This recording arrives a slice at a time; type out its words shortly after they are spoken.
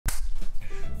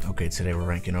Okay, today we're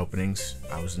ranking openings.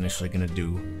 I was initially gonna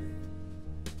do,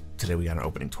 today we got an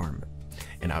opening tournament,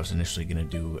 and I was initially gonna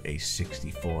do a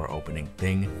 64 opening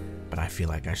thing, but I feel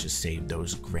like I should save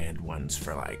those grand ones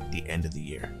for like the end of the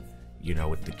year, you know,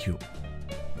 with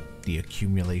the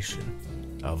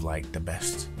accumulation of like the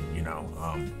best, you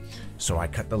know. So I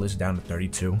cut the list down to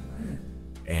 32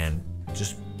 and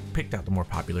just picked out the more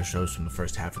popular shows from the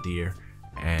first half of the year,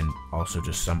 and also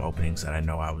just some openings that I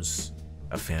know I was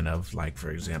a fan of, like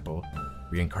for example,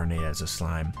 Reincarnate as a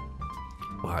Slime.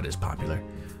 While it is popular,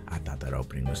 I thought that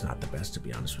opening was not the best, to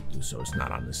be honest with you, so it's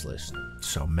not on this list.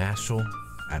 So Mashal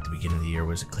at the beginning of the year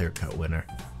was a clear-cut winner,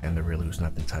 and there really was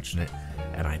nothing touching it.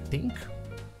 And I think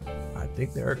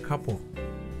there are a couple.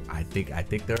 I think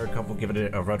there are a couple giving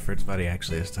it a run for its money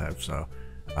actually this time. So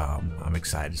I'm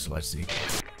excited. So let's see.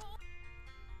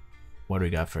 What do we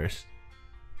got first?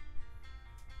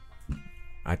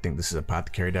 I think this is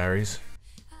Apothecary Diaries.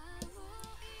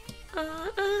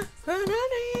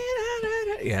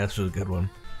 Yeah, this was a good one.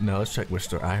 No, let's check which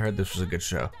store. I heard this was a good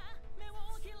show.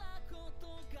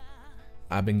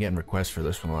 I've been getting requests for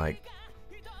this one like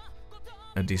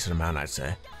a decent amount, I'd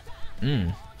say.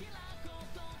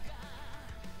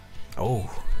 Oh,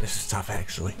 this is tough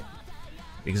actually,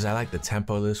 because I like the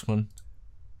tempo of this one.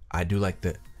 I do like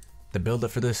the build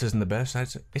up for this isn't the best. I'd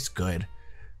say it's good.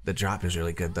 The drop is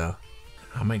really good though.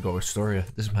 I might go with Storia.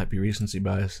 This might be recency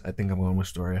bias. I think I'm going with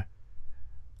Storia.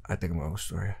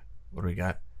 What do we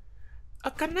got?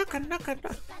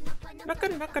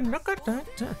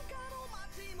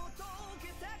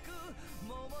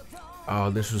 Oh,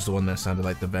 this was the one that sounded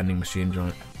like the vending machine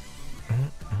joint.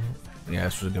 Yeah,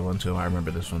 this was a good one too. I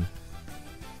remember this one.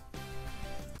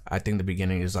 I think the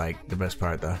beginning is like the best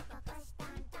part though.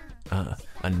 A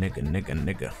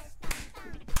nigga.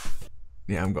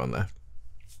 Yeah, I'm going left.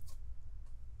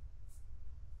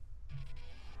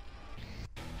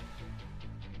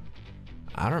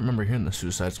 I don't remember hearing the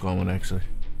Suicide Squad one actually.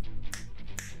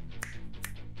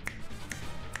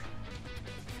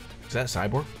 Is that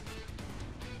Cyborg?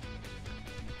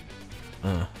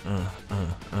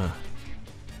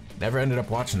 Never ended up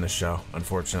watching this show,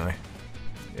 unfortunately.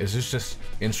 Is this just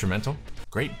instrumental?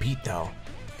 Great beat though.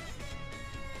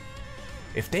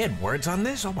 If they had words on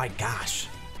this, oh my gosh.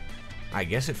 I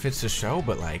guess it fits the show,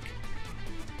 but like,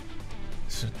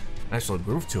 it's a nice little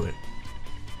groove to it.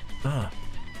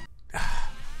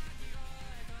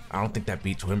 I don't think that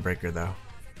beats Windbreaker though.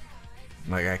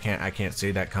 Like I can't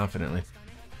say that confidently.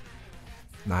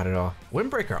 Not at all.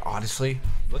 Windbreaker, honestly,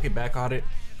 looking back on it,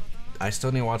 I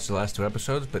still need to watch the last 2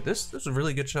 episodes, but this is a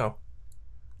really good show.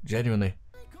 Genuinely.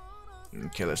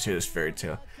 Okay, let's hear this Fairy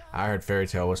Tail. I heard Fairy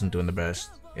Tail wasn't doing the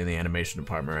best in the animation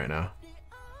department right now.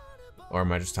 Or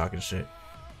am I just talking shit?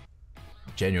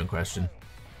 Genuine question.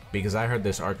 Because I heard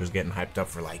this arc was getting hyped up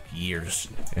for like years,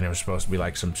 and it was supposed to be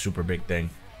like some super big thing.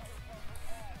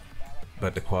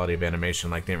 But the quality of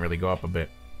animation like didn't really go up a bit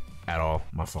at all.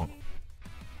 My fault.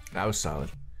 That was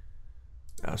solid.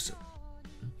 I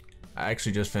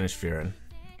actually just finished Fearin'.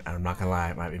 I'm not gonna lie,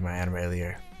 it might be my anime of the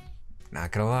year.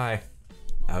 Not gonna lie,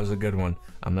 that was a good one.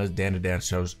 Unless Dan to Dan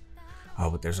shows. Oh,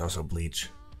 but there's also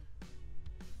Bleach.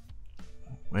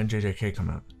 When did JJK come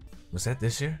out? Was that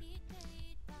this year?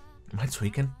 Am I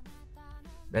tweaking?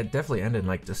 That definitely ended in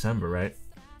like December, right?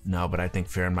 No, but I think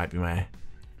Fearin' might be my.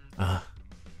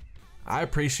 I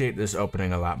appreciate this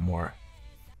opening a lot more.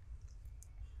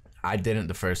 I didn't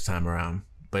the first time around,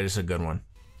 but it's a good one.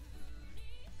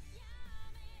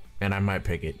 And I might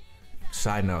pick it.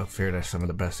 Side note, Fearin' has some of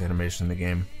the best animation in the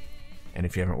game. And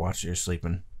if you haven't watched it, you're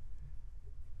sleeping.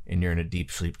 And you're in a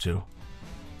deep sleep too.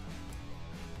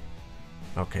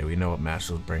 Okay, we know what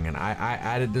Mashal's bringing. I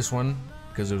added this one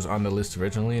because it was on the list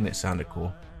originally and it sounded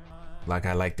cool. Like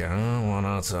I liked it. One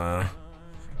at a time.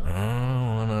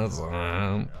 One at a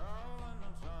time.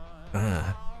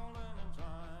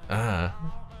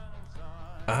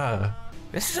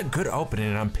 This is a good opening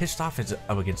and I'm pissed off it's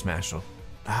up against Mashal.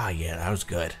 Ah, yeah, that was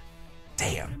good.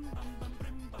 Damn.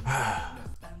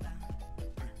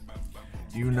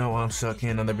 You know I'm stuck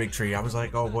in on the big tree. I was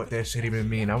like, oh, what that shit even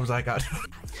mean? I was like, we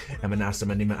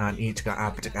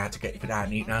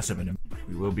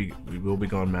will be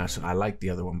going Mashal. I like the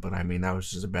other one, but I mean that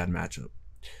was just a bad matchup.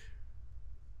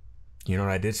 You know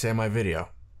what I did say in my video?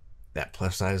 That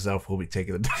plus size elf will be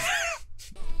taking the.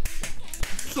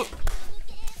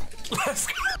 Let's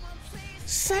go.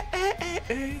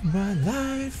 Save my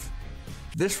life.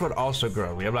 This one also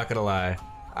grew me. I'm not gonna lie.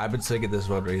 I've been singing this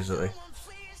one recently.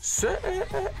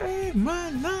 Save my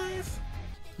life.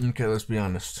 Okay, let's be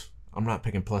honest. I'm not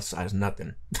picking plus size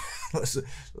nothing.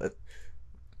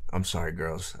 I'm sorry,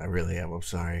 girls. I really am. I'm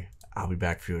sorry. I'll be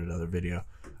back for you in another video.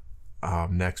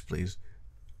 Next, please.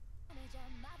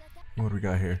 What do we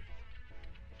got here?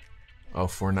 Oh,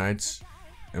 4 nights.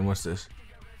 And what's this?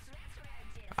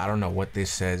 I don't know what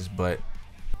this says, but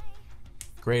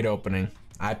great opening.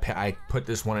 I put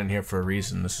this one in here for a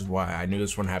reason. This is why I knew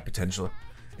this one had potential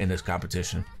in this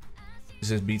competition. Is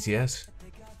this BTS?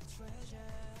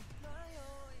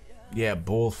 Yeah,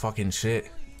 bull fucking shit.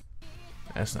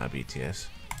 That's not BTS.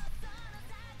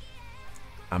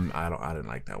 I didn't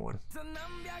like that one.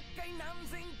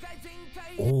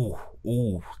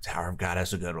 Ooh, Tower of God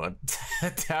has a good one.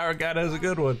 Tower of God has a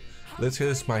good one. Let's hear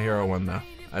this My Hero one though.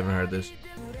 I haven't heard this.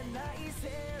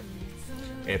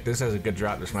 If this has a good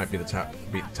drop, this might be the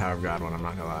Tower of God one, I'm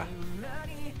not gonna lie.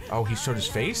 Oh, he showed his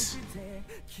face?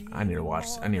 I need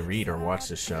to read or watch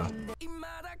this show.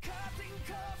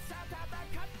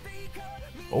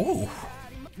 Oh,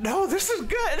 no, this is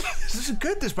good. This is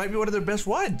good. This might be one of their best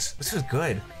ones. This is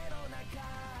good.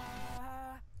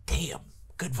 Damn,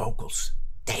 good vocals.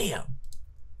 Damn.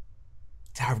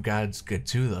 Tower of God's good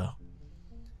too, though.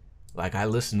 Like, I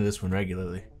listen to this one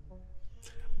regularly.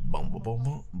 Boom, boom, boom,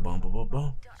 boom, boom, boom, boom,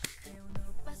 boom.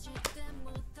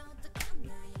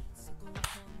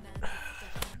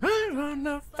 I'm on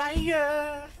the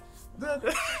fire.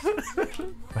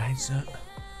 Rise up,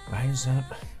 rise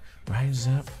up, rise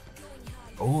up.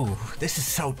 Oh, this is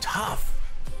so tough.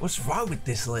 What's wrong with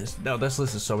this list? No, this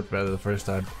list is so much better than the first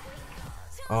time.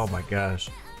 Oh my gosh.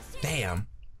 Damn.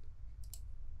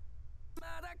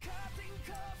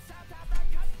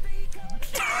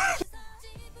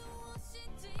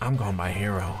 I'm going My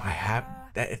Hero. I have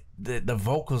that. The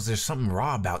vocals, there's something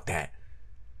raw about that.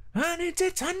 I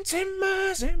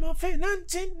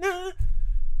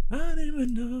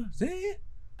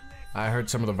heard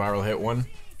some of the viral hit one,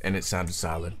 and it sounded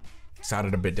solid. It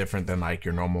sounded a bit different than like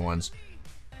your normal ones.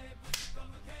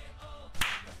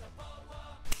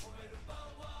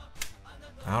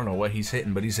 I don't know what he's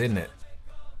hitting, but he's hitting it.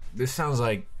 This sounds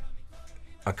like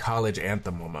a college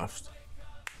anthem almost.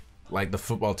 Like the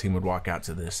football team would walk out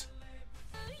to this.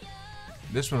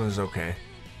 This one is okay.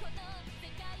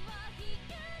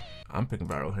 I'm picking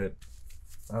viral hit.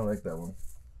 I like that one.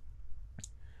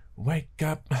 Wake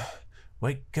up,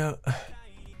 wake up.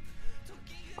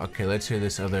 Okay, let's hear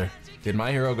this other. Did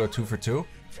My Hero go 2 for 2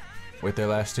 with their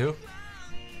last two?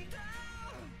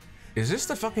 Is this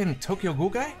the fucking Tokyo Ghoul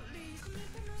guy?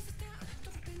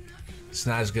 It's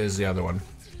not as good as the other one,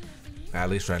 at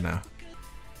least right now.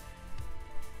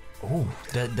 Ooh,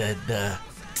 that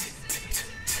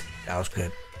was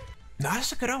good. No,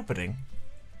 that's a good opening.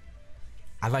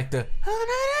 I like the.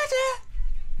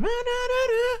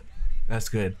 That's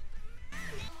good.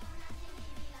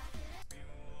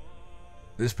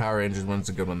 This Power Rangers one's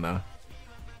a good one though.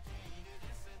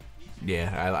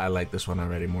 Yeah, I like this one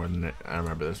already more than it. I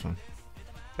remember this one.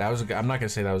 That was I'm not gonna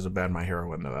say that was a bad My Hero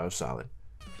one though. That was solid.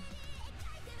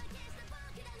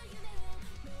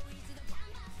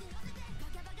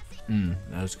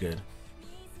 That was good.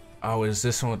 Oh, is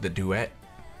this one with the duet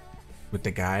with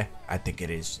the guy? I think it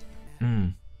is.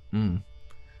 That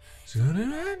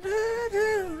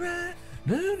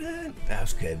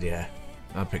was good, yeah.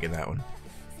 I'm picking that one.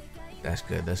 That's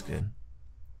good, that's good.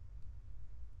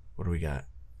 What do we got?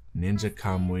 Ninja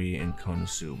Kamui and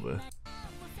Konosuba.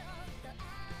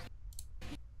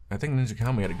 I think Ninja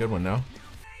Kamui had a good one, no?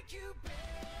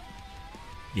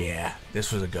 Yeah,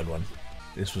 this was a good one.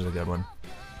 This was a good one.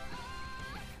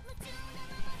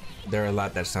 There are a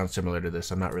lot that sound similar to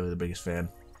this. I'm not really the biggest fan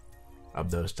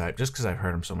of those type, just because I've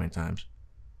heard them so many times.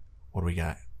 What do we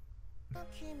got?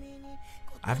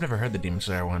 I've never heard the Demon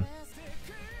Slayer one.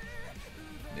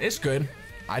 It's good.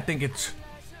 I think it's...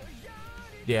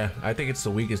 Yeah, I think it's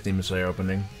the weakest Demon Slayer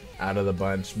opening out of the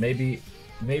bunch. Maybe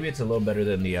it's a little better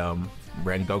than the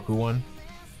Rengoku one.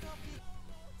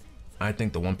 I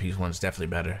think the One Piece one's definitely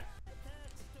better.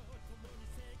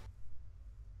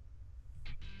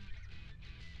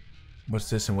 What's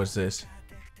this and what's this?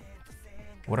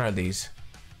 What are these?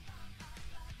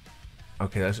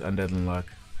 Okay, that's Undead Unluck.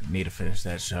 Need to finish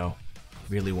that show.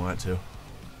 Really want to.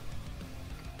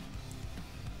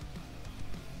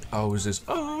 Oh, is this?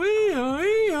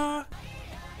 Yeah,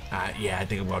 I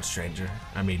think I'm going Stranger.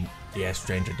 I mean, yeah,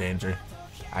 Stranger Danger.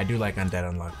 I do like Undead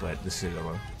Unluck, but this is a good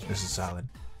one. This is solid.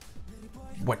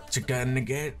 What you gonna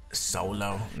get?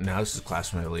 Solo. No, this is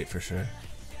Classmate Elite for sure.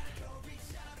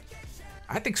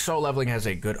 I think Soul Leveling has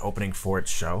a good opening for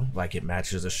its show. Like, it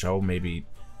matches the show, maybe,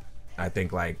 I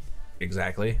think, like,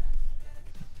 exactly.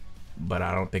 But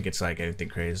I don't think it's, like, anything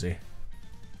crazy.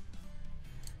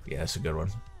 Yeah, that's a good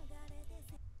one.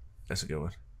 That's a good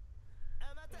one.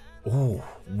 Ooh,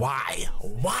 why?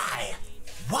 Why?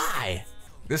 Why?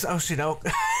 This Oshino,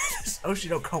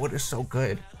 Oshinoko is so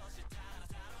good.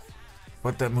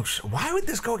 But the why would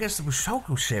this go against the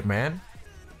Mushoku shit, man?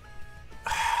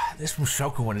 This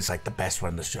Mushoku one is like the best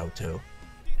one in the show too.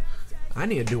 I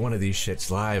need to do one of these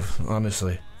shits live,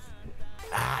 honestly.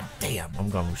 Ah, damn. I'm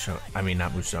going Mushoku. I mean,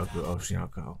 not Mushoku,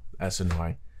 Oshinoko. That's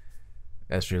annoying.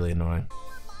 That's really annoying.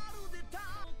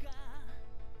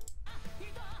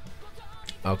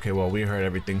 Okay, well, we heard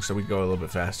everything, so we go a little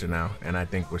bit faster now. And I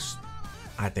think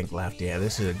left. Yeah,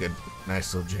 this is a good,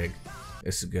 nice little jig.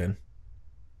 This is good.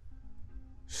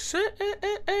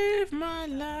 Save my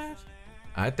life.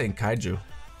 I think Kaiju.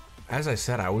 As I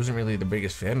said, I wasn't really the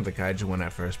biggest fan of the Kaiju one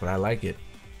at first, but I like it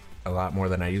a lot more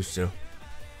than I used to.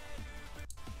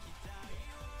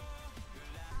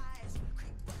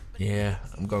 Yeah,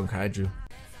 I'm going Kaiju.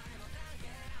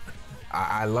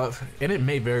 I love, and it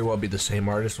may very well be the same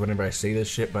artist whenever I say this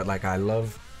shit, but like I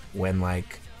love when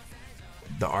like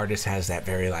the artist has that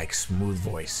very like smooth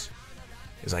voice.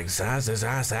 It's like za za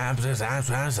za za za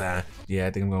za za. Yeah,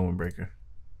 I think I'm going Windbreaker.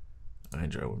 I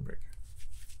enjoy Windbreaker.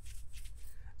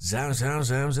 Zow zow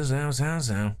zow zow zow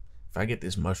zow. If I get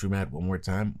this mushroom ad one more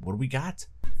time, what do we got?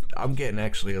 I'm getting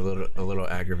actually a little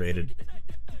aggravated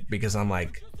because I'm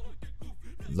like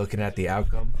looking at the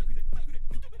outcome.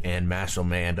 And Mashal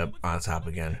may end up on top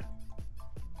again.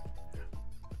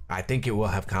 I think it will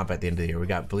have comp at the end of the year. We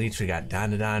got Bleach, we got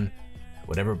Dandadan,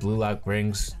 whatever Blue Lock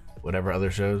brings, whatever other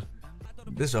shows.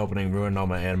 This opening ruined all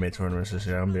my anime tournaments this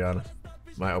year, I'm gonna be honest.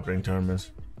 My opening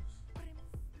tournaments.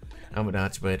 I'm a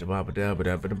dance, One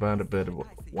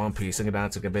Piece, I'm a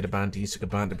dance, I'm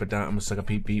a suck a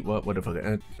peep, what the fuck?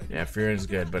 Yeah, Fury's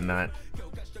good, but not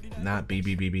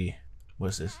BBBB.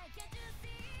 What's this?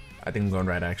 I think I'm going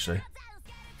right actually.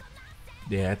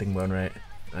 Yeah, I think I'm going right.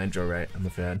 I enjoy right. I'm a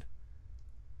fan.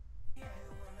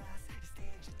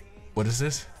 What is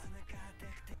this?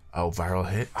 Oh, viral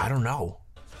hit? I don't know.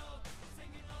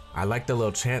 I like the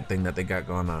little chant thing that they got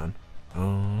going on.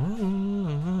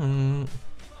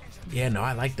 Yeah, no,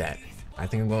 I like that. I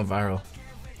think I'm going viral.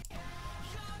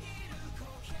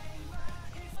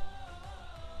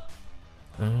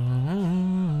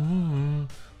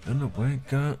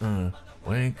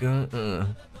 Wake up.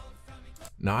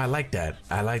 No, I like that.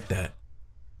 I like that.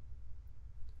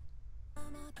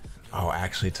 Oh,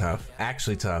 actually tough.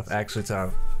 Actually tough. Actually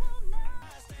tough.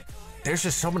 There's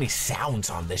just so many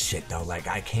sounds on this shit though. Like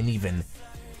I can't even.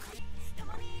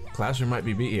 Classroom might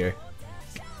be beat here.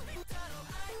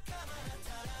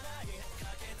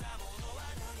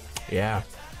 Yeah.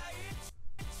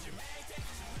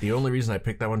 The only reason I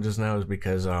picked that one just now is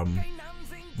because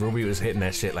Ruby was hitting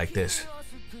that shit like this,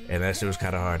 and that shit was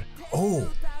kind of hard. Oh.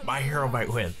 My hero might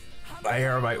win. My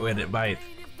hero might win. It might.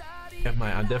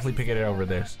 I'm definitely picking it over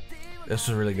this. This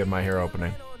was really good. My hero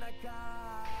opening.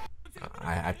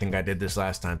 I think I did this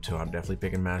last time too. I'm definitely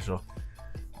picking Mashal.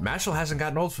 Mashal hasn't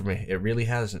gotten old for me. It really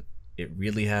hasn't. It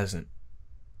really hasn't.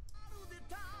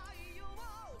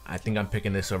 I think I'm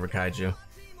picking this over Kaiju.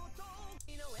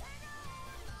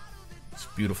 It's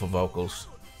beautiful vocals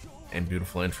and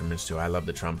beautiful instruments too. I love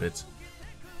the trumpets.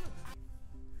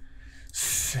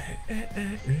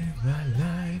 My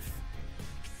life.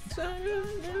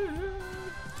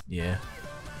 Yeah.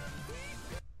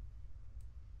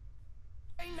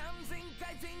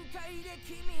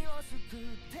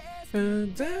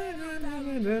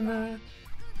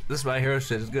 This My Hero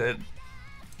shit is good.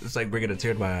 It's like bringing a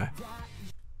tear to my eye.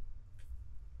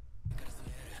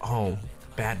 Oh,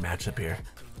 bad matchup here.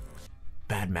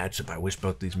 Bad matchup. I wish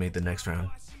both these made the next round.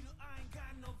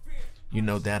 You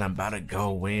know that I'm about to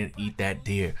go in, eat that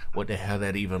deer. What the hell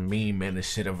that even mean, man? This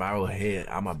shit a viral hit.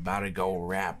 I'm about to go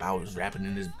rap. I was rapping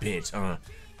in this bitch,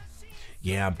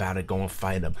 Yeah, I'm about to go and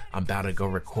fight him. I'm about to go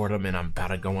record him and I'm about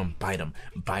to go and bite him.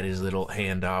 Bite his little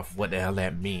hand off. What the hell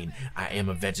that mean? I am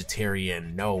a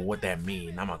vegetarian. No, what that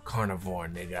mean? I'm a carnivore,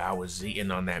 nigga. I was eating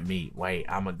on that meat. Wait,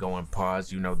 I'ma go and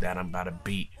pause. You know that I'm about to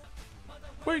beat.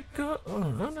 Wake up.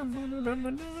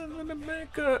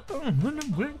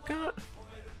 Wake up.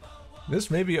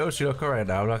 This may be Oshinoko right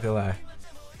now, I'm not gonna lie.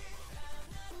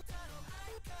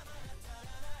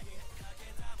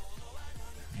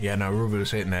 Yeah, no, Ruby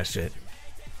was hitting that shit.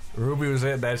 Ruby was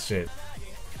hitting that shit.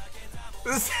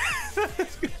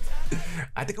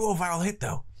 I think I'm a viral hit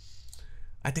though.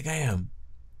 I think I am.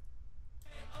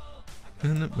 I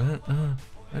think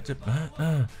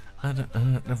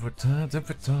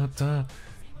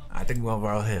I'm a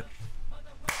viral hit.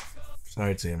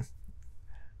 Sorry, team.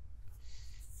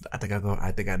 I think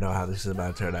I know how this is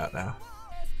about to turn out now.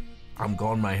 I'm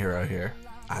going My Hero here.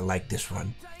 I like this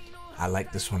one. I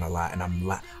like this one a lot, and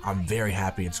I'm very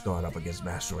happy it's going up against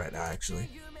Master right now. Actually,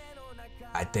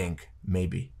 I think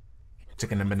maybe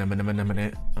Chicken with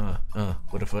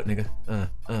a foot, nigga.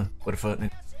 With a foot,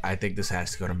 nigga. I think this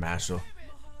has to go to Mashal.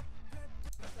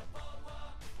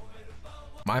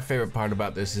 My favorite part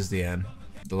about this is the end.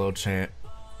 The little chant.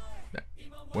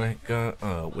 Wake up,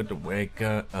 with the wake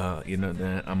up, you know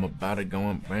that I'm about to go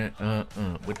on rant,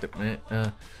 with the rant,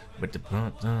 with the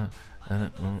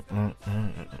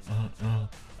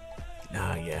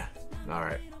nah, yeah.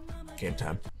 Alright. Game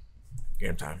time.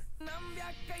 Game time.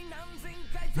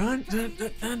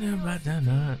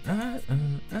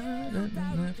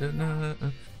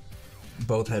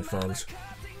 Both headphones.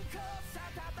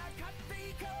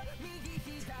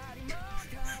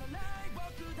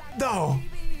 No!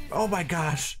 Oh my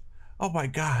gosh. Oh my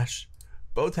gosh.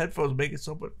 Both headphones make it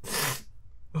so much.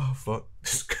 Oh fuck.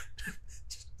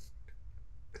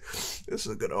 This is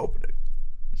a good opening.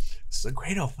 This is a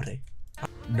great opening.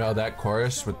 No, that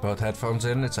chorus with both headphones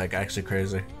in, it's like actually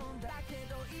crazy.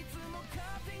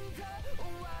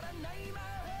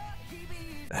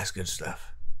 That's good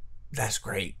stuff. That's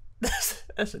great.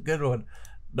 That's a good one.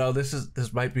 No, this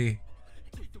might be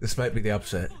the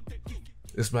upset.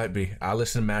 This might be. I'll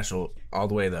listen to Mashal all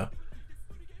the way though.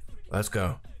 Let's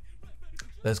go.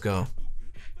 Let's go.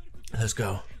 Let's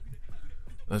go.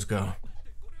 Let's go.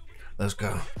 Let's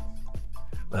go.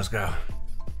 Let's go.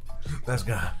 Let's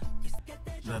go.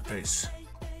 That face.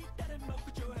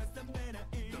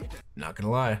 Not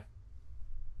gonna lie.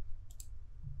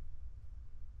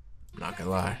 Not gonna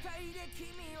lie.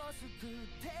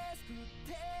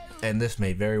 And this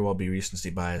may very well be recency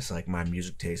bias. Like my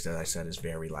music taste, as I said, is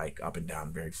very like up and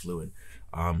down, very fluid.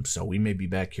 So we may be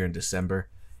back here in December,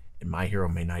 and My Hero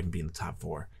may not even be in the top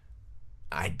 4.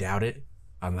 I doubt it,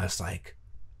 unless like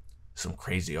some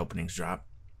crazy openings drop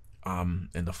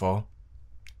in the fall.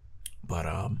 But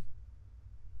I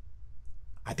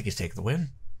think it's taking the win.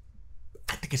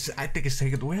 I think it's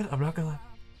taking the win. I'm not gonna lie.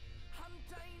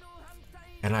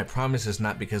 And I promise it's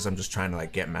not because I'm just trying to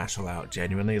like get Mashal out.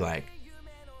 Genuinely, like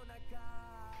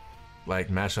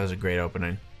Mashal has a great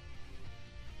opening,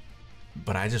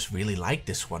 but I just really like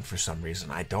this one for some reason.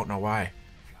 I don't know why.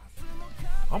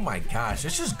 Oh my gosh,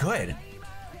 this is good.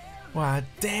 Wa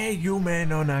de yume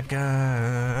no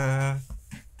naka.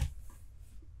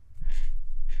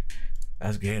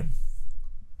 That's game.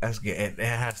 That's good. It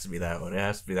has to be that one. It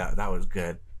has to be that. That was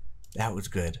good. That was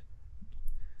good.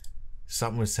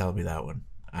 Something was telling me that one.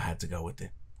 I had to go with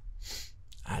it.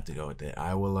 I had to go with it.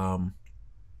 I will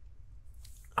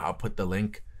I'll put the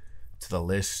link to the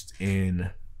list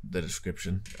in the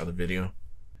description of the video.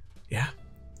 Yeah.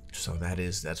 So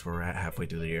that's where we're at, halfway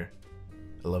through the year.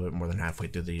 A little bit more than halfway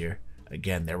through the year.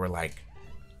 Again, there were like,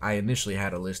 I initially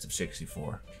had a list of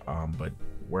 64, but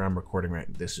where I'm recording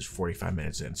right, this is 45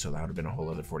 minutes in, so that would have been a whole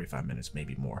other 45 minutes,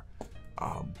 maybe more.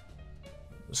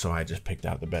 So I just picked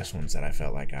out the best ones that I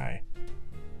felt like I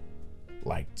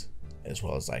liked, as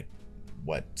well as like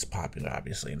what's popular,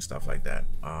 obviously, and stuff like that.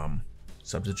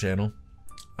 Sub to the channel,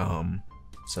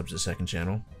 sub to the second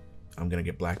channel. I'm gonna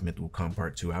get Black Myth Wukong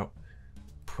Part 2 out,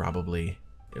 probably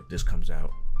if this comes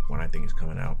out when I think it's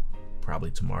coming out,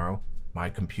 probably tomorrow. My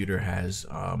computer has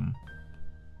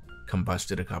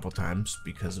combusted a couple times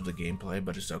because of the gameplay,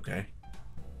 but it's okay.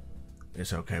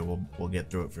 It's okay. We'll get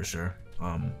through it for sure.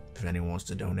 If anyone wants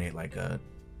to donate like a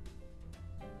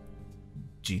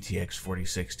GTX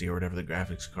 4060 or whatever the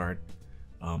graphics card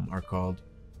are called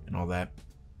and all that,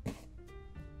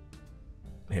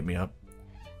 hit me up.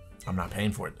 I'm not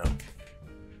paying for it though.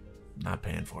 Not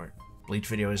paying for it. Bleach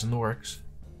video is in the works.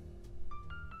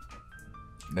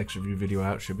 Next review video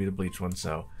out should be the Bleach one,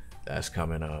 so that's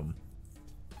coming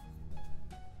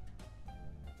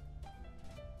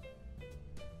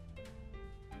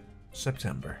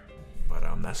September. But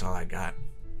that's all I got.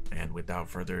 And without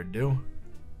further ado,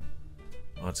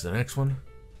 on to the next one.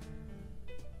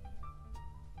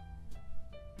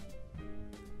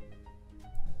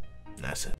 That's it.